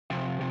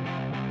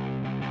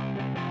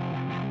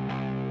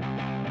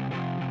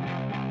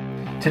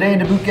Today in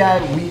the boot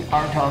guide, we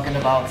are talking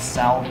about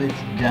salvage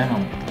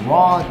denim,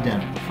 raw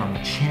denim from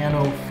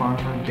Ciano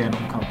Farmer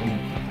Denim Company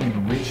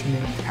in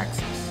Richmond,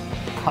 Texas.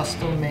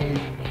 Custom made,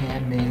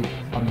 handmade,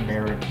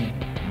 American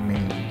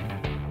made.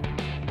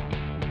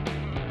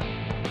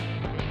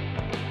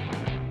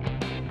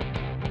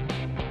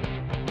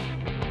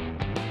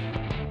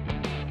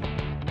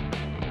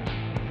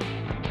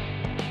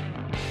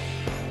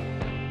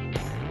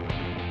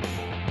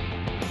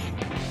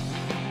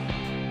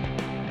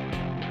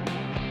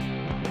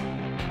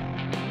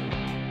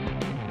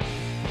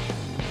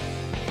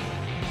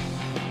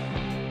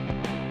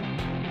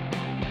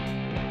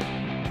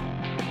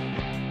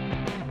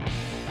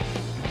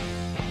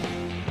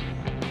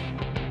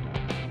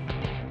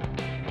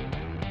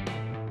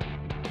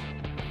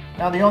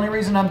 Now the only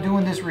reason I'm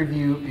doing this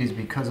review is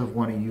because of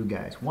one of you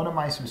guys. One of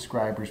my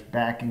subscribers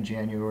back in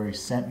January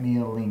sent me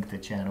a link to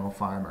Ciano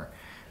Farmer.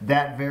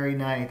 That very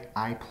night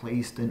I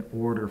placed an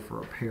order for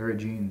a pair of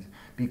jeans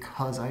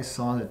because I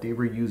saw that they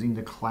were using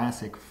the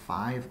classic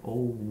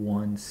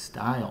 501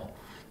 style.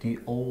 The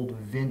old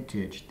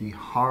vintage, the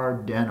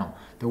hard denim,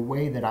 the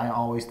way that I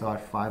always thought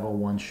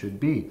 501 should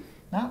be.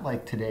 Not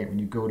like today when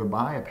you go to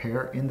buy a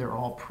pair and they're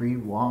all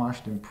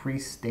pre-washed and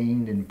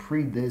pre-stained and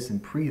pre-this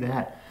and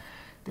pre-that.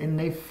 Then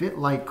they fit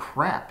like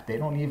crap. They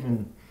don't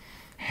even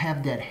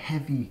have that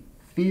heavy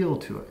feel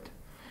to it.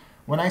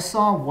 When I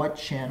saw what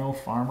Ciano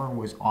Farmer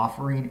was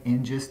offering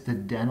in just the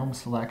denim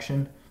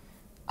selection,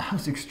 I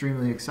was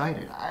extremely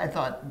excited. I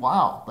thought,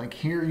 wow, like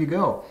here you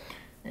go.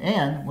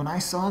 And when I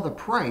saw the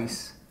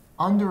price,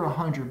 under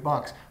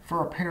 $100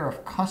 for a pair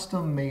of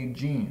custom made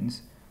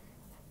jeans,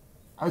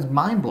 I was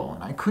mind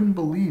blown. I couldn't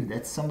believe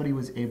that somebody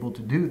was able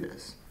to do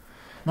this.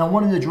 Now,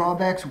 one of the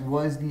drawbacks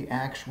was the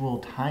actual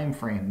time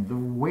frame, the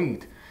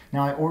weight.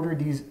 Now, I ordered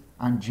these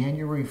on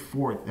January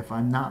 4th, if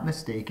I'm not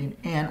mistaken,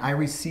 and I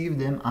received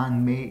them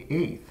on May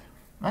 8th.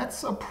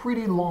 That's a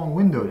pretty long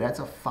window.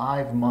 That's a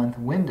 5-month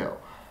window.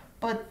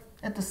 But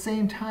at the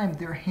same time,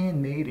 they're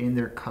handmade and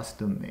they're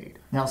custom made.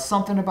 Now,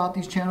 something about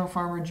these Ciano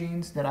Farmer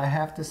jeans that I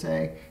have to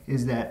say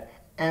is that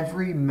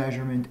every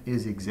measurement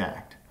is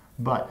exact.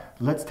 But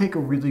let's take a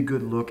really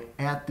good look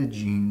at the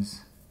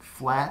jeans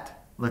flat.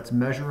 Let's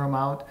measure them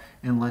out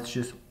and let's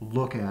just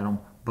look at them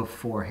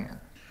beforehand.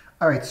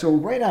 All right, so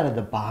right out of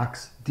the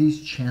box,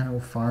 these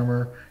Ciano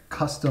Farmer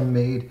custom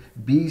made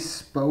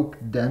bespoke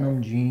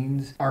denim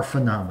jeans are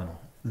phenomenal.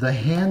 The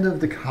hand of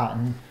the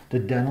cotton, the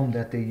denim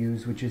that they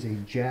use, which is a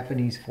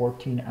Japanese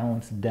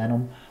 14-ounce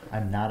denim.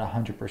 I'm not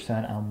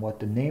 100% on what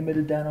the name of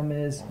the denim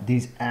is.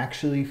 These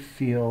actually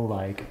feel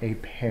like a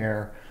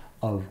pair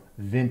of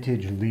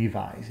vintage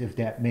Levi's, if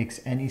that makes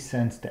any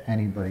sense to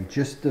anybody.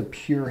 Just the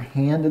pure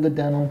hand of the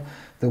denim,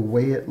 the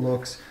way it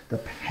looks, the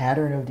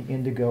pattern of the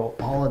indigo,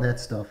 all of that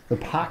stuff. The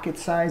pocket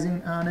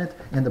sizing on it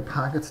and the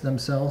pockets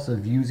themselves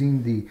of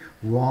using the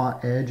raw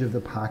edge of the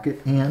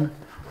pocket, and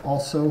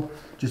also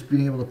just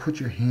being able to put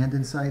your hand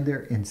inside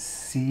there and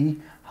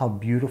see how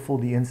beautiful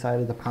the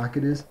inside of the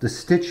pocket is. The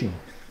stitching,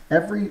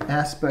 every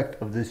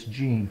aspect of this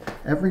jean,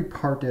 every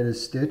part that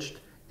is stitched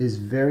is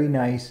very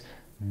nice,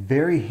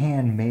 very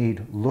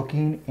handmade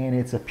looking, and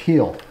its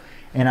appeal.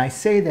 And I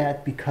say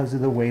that because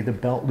of the way the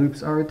belt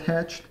loops are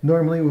attached.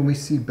 Normally when we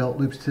see belt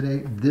loops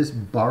today, this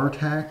bar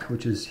tack,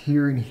 which is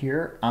here and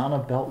here on a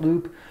belt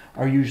loop,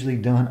 are usually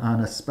done on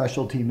a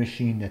specialty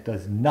machine that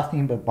does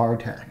nothing but bar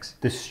tacks.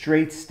 The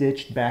straight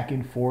stitched back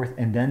and forth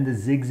and then the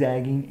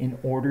zigzagging in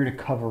order to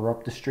cover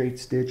up the straight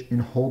stitch and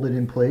hold it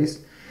in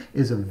place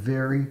is a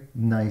very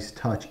nice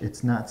touch.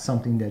 It's not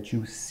something that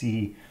you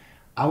see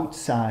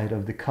outside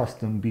of the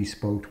custom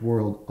bespoke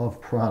world of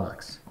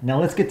products. Now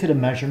let's get to the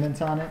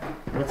measurements on it.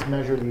 Let's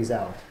measure these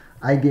out.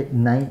 I get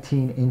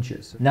 19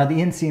 inches. Now the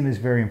inseam is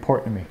very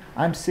important to me.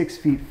 I'm 6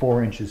 feet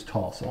 4 inches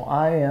tall, so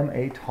I am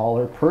a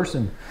taller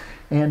person.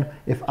 And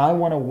if I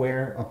want to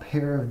wear a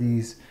pair of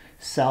these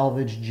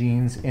salvage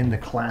jeans in the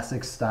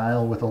classic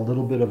style with a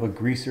little bit of a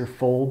greaser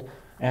fold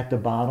at the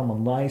bottom, a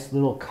nice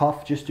little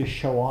cuff just to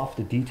show off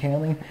the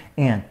detailing,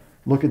 and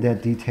look at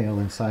that detail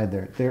inside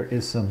there. There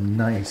is some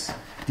nice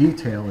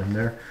detail in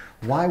there.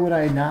 Why would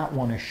I not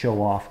want to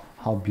show off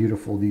how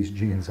beautiful these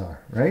jeans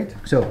are, right?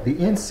 So the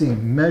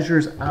inseam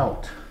measures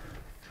out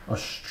a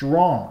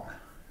strong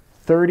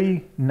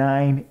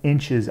 39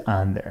 inches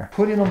on there.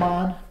 Putting them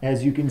on,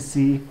 as you can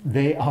see,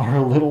 they are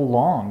a little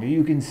long.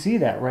 You can see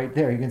that right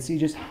there. You can see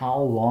just how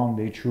long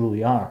they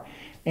truly are.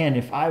 And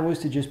if I was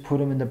to just put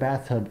them in the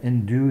bathtub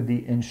and do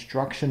the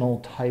instructional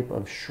type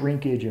of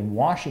shrinkage and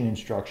washing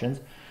instructions,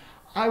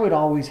 I would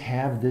always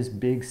have this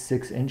big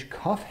 6-inch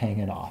cuff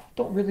hanging off.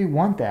 Don't really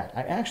want that.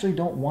 I actually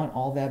don't want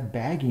all that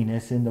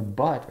bagginess in the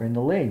butt or in the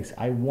legs.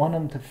 I want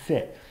them to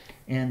fit.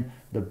 And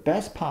the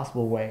best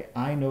possible way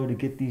I know to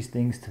get these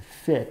things to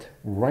fit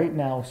right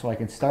now so I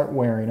can start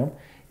wearing them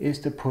is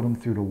to put them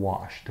through the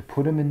wash, to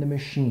put them in the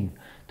machine,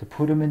 to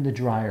put them in the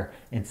dryer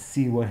and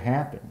see what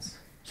happens.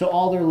 So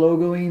all their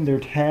logoing, their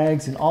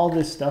tags, and all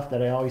this stuff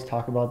that I always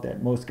talk about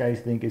that most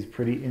guys think is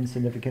pretty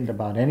insignificant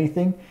about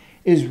anything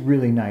is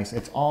really nice.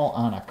 It's all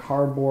on a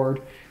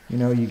cardboard. You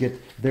know, you get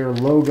their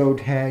logo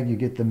tag, you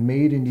get the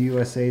Made in the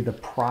USA, the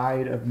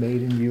pride of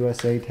Made in the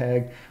USA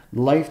tag,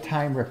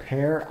 lifetime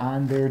repair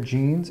on their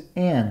jeans,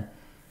 and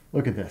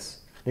look at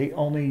this. They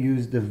only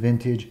use the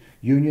vintage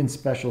Union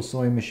Special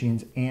sewing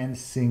machines and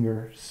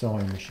Singer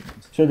sewing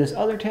machines. So this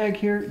other tag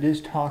here,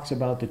 this talks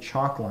about the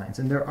chalk lines,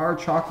 and there are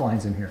chalk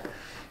lines in here.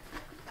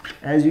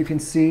 As you can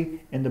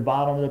see in the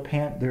bottom of the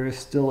pant, there is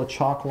still a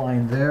chalk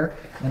line there.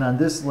 And on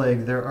this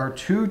leg, there are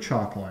two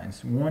chalk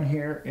lines, one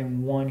here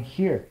and one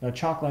here. Now,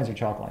 chalk lines are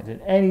chalk lines.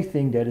 And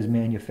anything that is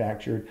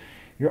manufactured,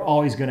 you're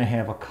always going to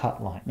have a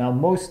cut line. Now,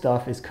 most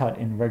stuff is cut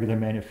in regular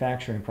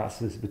manufacturing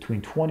processes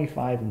between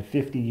 25 and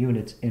 50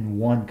 units in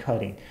one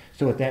cutting.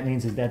 So what that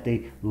means is that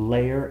they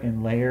layer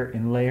and layer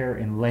and layer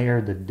and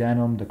layer the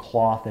denim, the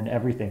cloth, and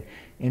everything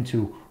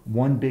into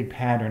one big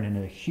pattern,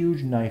 and a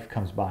huge knife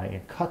comes by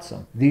and cuts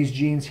them. These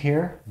jeans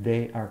here,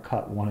 they are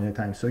cut one at a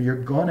time. So you're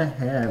gonna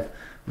have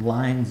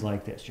lines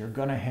like this. You're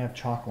gonna have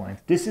chalk lines.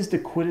 This is the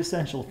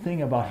quintessential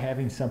thing about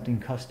having something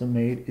custom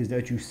made, is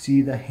that you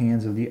see the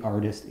hands of the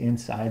artist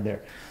inside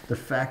there. The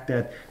fact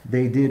that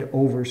they did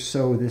over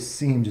sew this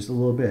seam just a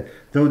little bit.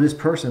 Though this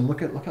person,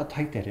 look how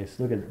tight that is.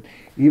 Look at it.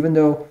 Even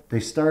though they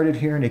started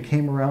here and they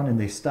came around and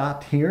they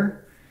stopped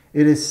here,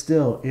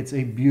 it's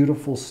a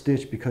beautiful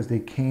stitch because they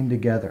came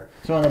together.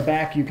 So on the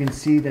back, you can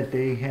see that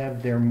they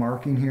have their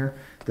marking here.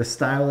 The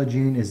style of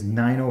jean is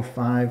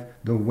 905.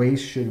 The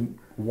waist should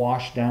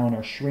wash down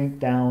or shrink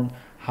down,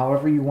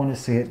 however you want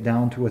to say it,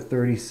 down to a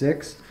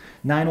 36.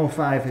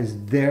 905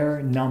 is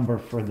their number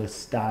for the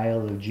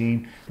style of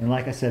jean. And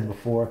like I said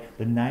before,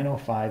 the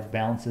 905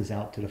 balances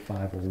out to the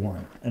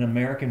 501. An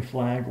American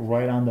flag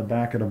right on the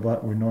back of the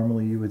butt, where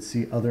normally you would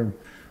see other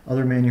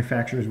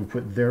manufacturers would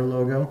put their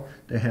logo.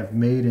 They have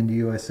Made in the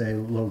USA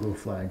logo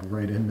flag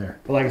right in there.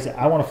 But like I said,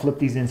 I want to flip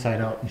these inside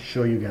out and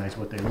show you guys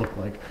what they look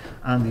like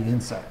on the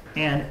inside.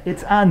 And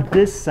it's on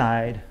this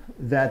side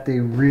that they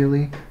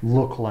really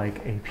look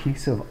like a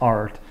piece of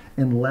art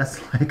and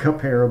less like a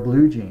pair of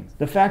blue jeans.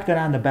 The fact that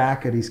on the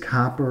back of these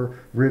copper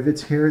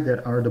rivets here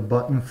that are the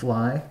button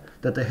fly,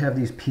 that they have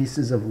these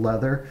pieces of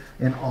leather,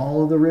 and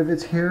all of the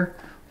rivets here,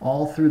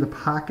 all through the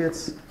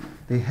pockets,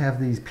 they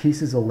have these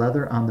pieces of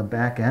leather on the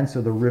back end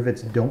so the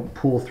rivets don't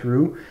pull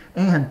through.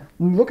 And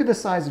look at the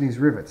size of these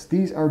rivets.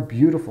 These are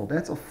beautiful.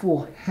 That's a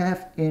full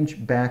 ½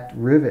 inch backed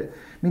rivet.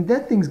 I mean,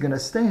 that thing's gonna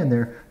stay in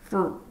there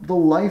for the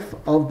life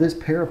of this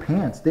pair of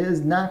pants. That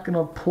is not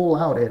gonna pull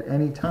out at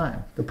any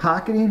time. The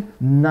pocketing,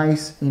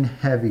 nice and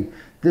heavy.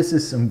 This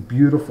is some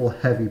beautiful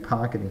heavy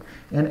pocketing.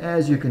 And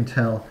as you can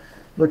tell,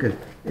 look at it.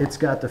 It's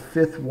got the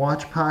 5th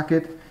watch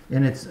pocket,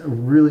 and it's a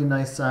really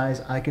nice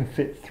size. I can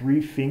fit 3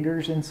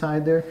 fingers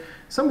inside there.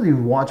 Some of these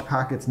watch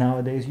pockets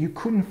nowadays, you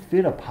couldn't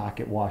fit a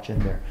pocket watch in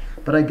there.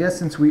 But I guess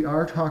since we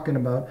are talking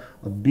about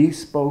a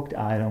bespoke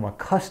item, a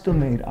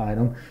custom-made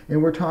item,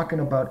 and we're talking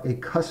about a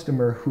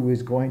customer who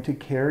is going to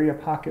carry a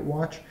pocket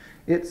watch,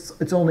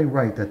 it's only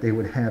right that they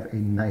would have a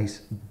nice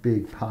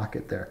big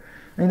pocket there.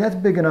 I mean, that's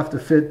big enough to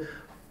fit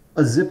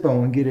a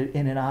Zippo and get it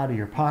in and out of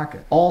your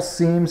pocket. All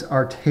seams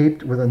are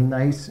taped with a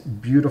nice,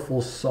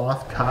 beautiful,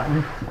 soft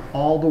cotton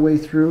all the way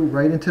through,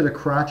 right into the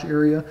crotch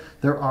area.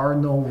 There are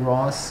no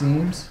raw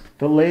seams.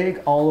 The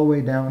leg all the way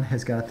down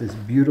has got this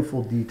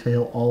beautiful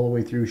detail all the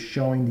way through,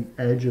 showing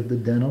the edge of the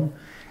denim.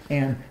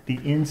 And the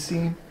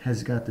inseam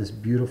has got this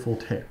beautiful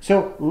tape.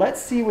 So let's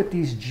see what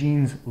these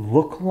jeans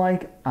look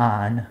like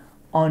on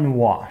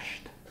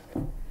unwashed.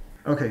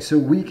 Okay, so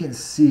we can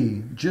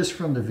see just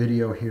from the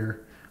video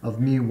here of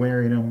me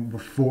wearing them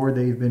before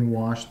they've been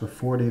washed,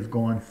 before they've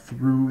gone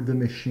through the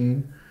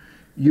machine,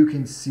 you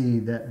can see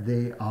that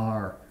they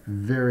are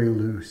very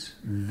loose,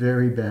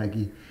 very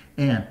baggy,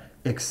 and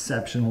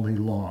exceptionally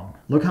long.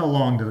 Look how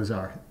long those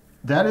are.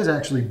 That is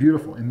actually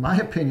beautiful. In my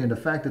opinion, the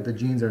fact that the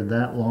jeans are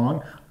that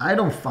long, I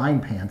don't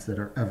find pants that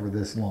are ever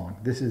this long.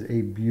 This is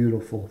a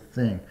beautiful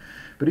thing.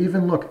 But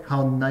even look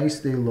how nice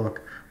they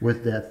look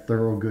with that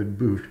Thorogood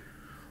boot.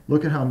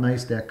 Look at how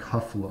nice that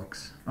cuff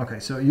looks. Okay,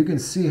 so you can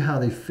see how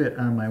they fit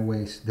on my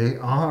waist. They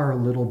are a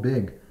little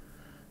big.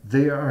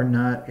 They are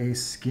not a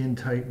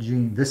skin-tight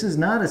jean. This is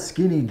not a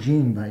skinny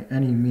jean by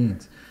any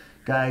means.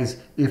 Guys,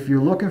 if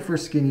you're looking for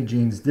skinny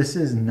jeans, this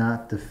is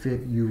not the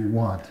fit you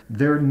want.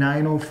 Their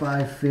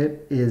 905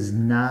 fit is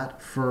not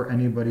for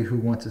anybody who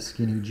wants a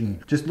skinny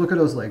jean. Just look at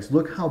those legs.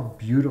 Look how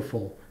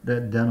beautiful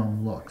that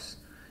denim looks.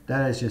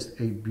 That is just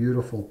a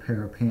beautiful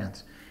pair of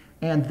pants.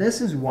 And this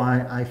is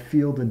why I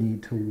feel the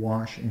need to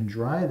wash and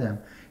dry them,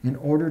 in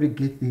order to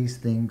get these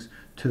things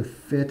to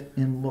fit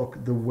and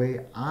look the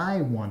way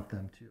I want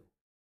them to.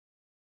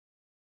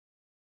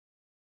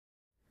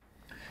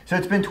 So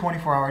it's been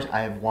 24 hours.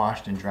 I have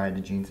washed and dried the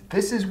jeans.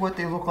 This is what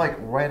they look like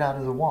right out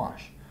of the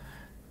wash.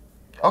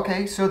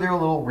 Okay, so they're a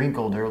little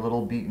wrinkled, they're a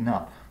little beaten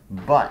up,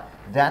 but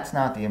that's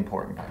not the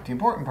important part. The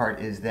important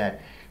part is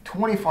that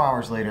 24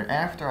 hours later,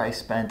 after I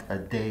spent a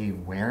day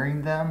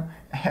wearing them,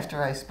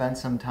 after I spent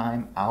some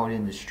time out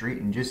in the street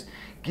and just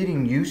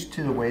getting used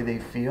to the way they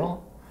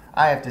feel,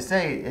 I have to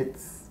say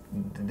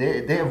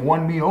they have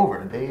won me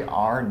over. They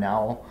are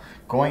now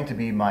going to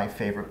be my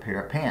favorite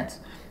pair of pants.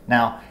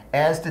 Now,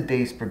 as the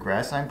days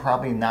progress, I'm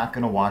probably not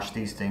going to wash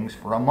these things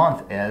for a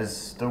month,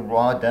 as the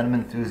raw denim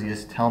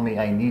enthusiasts tell me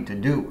I need to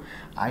do.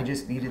 I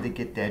just needed to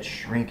get that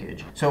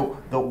shrinkage. So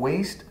the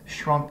waist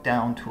shrunk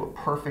down to a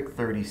perfect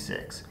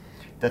 36.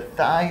 The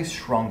thighs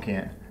shrunk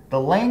in. The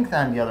length,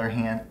 on the other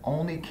hand,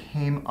 only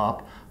came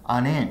up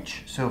an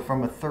inch, so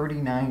from a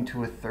 39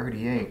 to a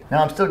 38.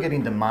 Now I'm still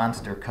getting the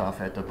monster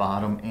cuff at the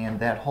bottom, and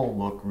that whole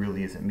look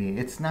really isn't me.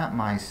 It's not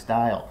my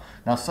style.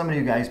 Now some of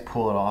you guys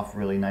pull it off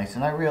really nice,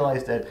 and I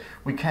realize that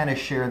we kind of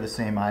share the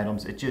same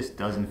items. It just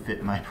doesn't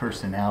fit my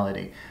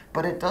personality,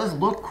 but it does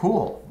look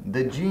cool.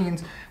 The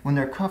jeans, when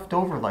they're cuffed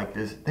over like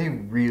this, they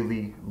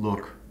really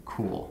look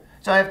cool.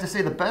 So I have to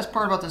say, the best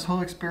part about this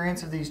whole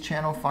experience of these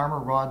Ciano Farmer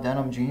raw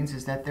denim jeans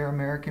is that they're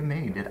American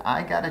made. That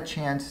I got a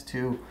chance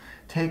to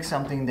take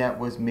something that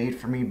was made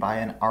for me by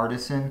an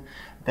artisan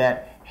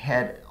that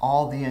had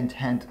all the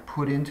intent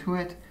put into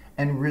it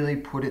and really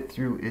put it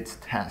through its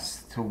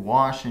tests to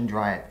wash and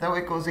dry it. Though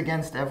it goes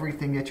against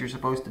everything that you're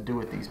supposed to do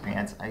with these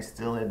pants, I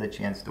still had the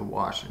chance to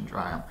wash and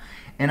dry them.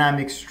 And I'm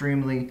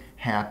extremely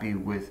happy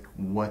with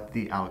what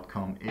the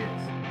outcome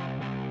is.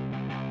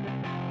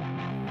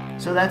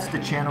 So that's the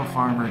Ciano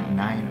Farmer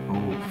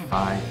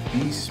 905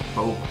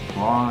 Bespoke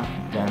Raw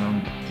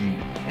Denim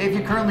Jean. Hey, if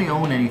you currently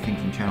own anything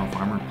from Ciano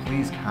Farmer,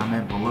 please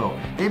comment below.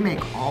 They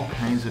make all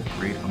kinds of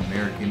great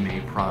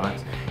American-made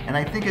products, and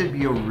I think it'd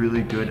be a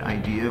really good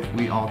idea if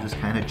we all just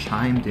kind of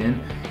chimed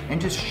in and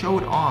just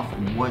showed off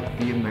what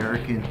the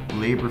American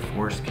labor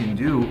force can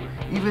do,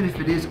 even if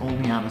it is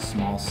only on a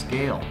small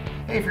scale.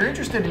 Hey, if you're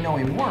interested in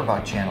knowing more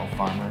about Ciano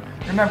Farmer,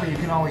 remember you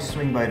can always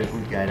swing by to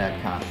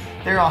bootguy.com.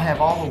 There I'll have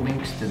all the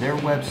links to their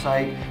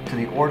website, to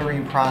the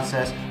ordering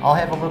process. I'll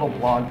have a little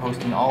blog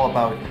posting all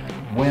about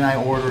when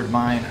I ordered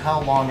mine,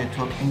 how long it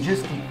took, and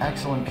just the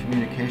excellent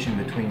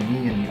communication between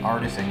me and the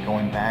artisan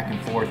going back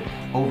and forth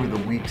over the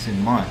weeks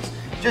and months.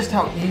 Just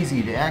how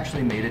easy they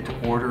actually made it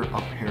to order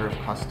a pair of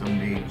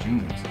custom-made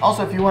jeans.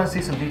 Also, if you want to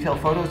see some detailed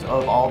photos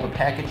of all the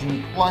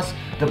packaging, plus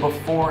the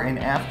before and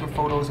after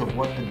photos of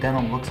what the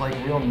denim looks like,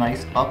 real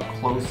nice,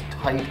 up-close,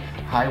 tight,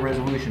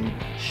 high-resolution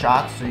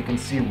shots so you can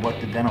see what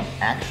the denim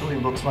actually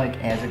looks like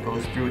as it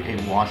goes through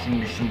a washing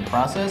machine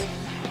process,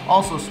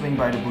 also swing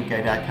by to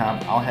bootguy.com.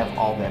 I'll have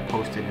all that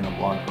posted in a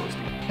blog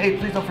posting. Hey,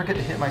 please don't forget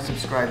to hit my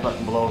subscribe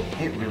button below.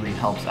 It really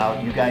helps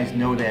out. You guys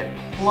know that.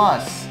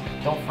 Plus,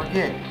 don't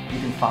forget, you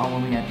can follow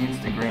me on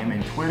Instagram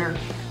and Twitter.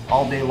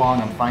 All day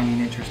long, I'm finding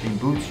interesting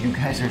boots. You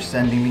guys are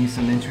sending me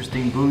some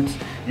interesting boots.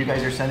 You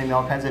guys are sending me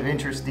all kinds of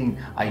interesting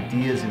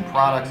ideas and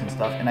products and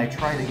stuff, and I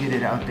try to get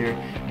it out there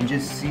and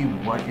just see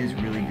what is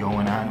really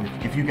going on.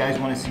 If you guys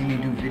want to see me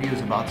do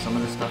videos about some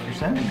of the stuff you're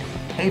sending me.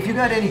 Hey, if you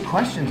got any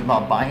questions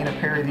about buying a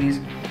pair of these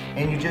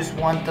and you just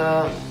want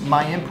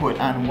my input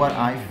on what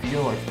I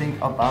feel or think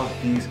about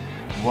these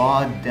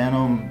raw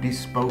denim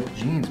bespoke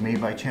jeans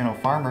made by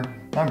Ciano Farmer,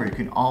 remember, you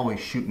can always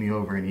shoot me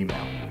over an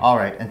email. All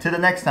right, until the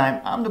next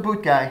time, I'm the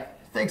Boot Guy.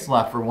 Thanks a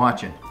lot for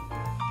watching.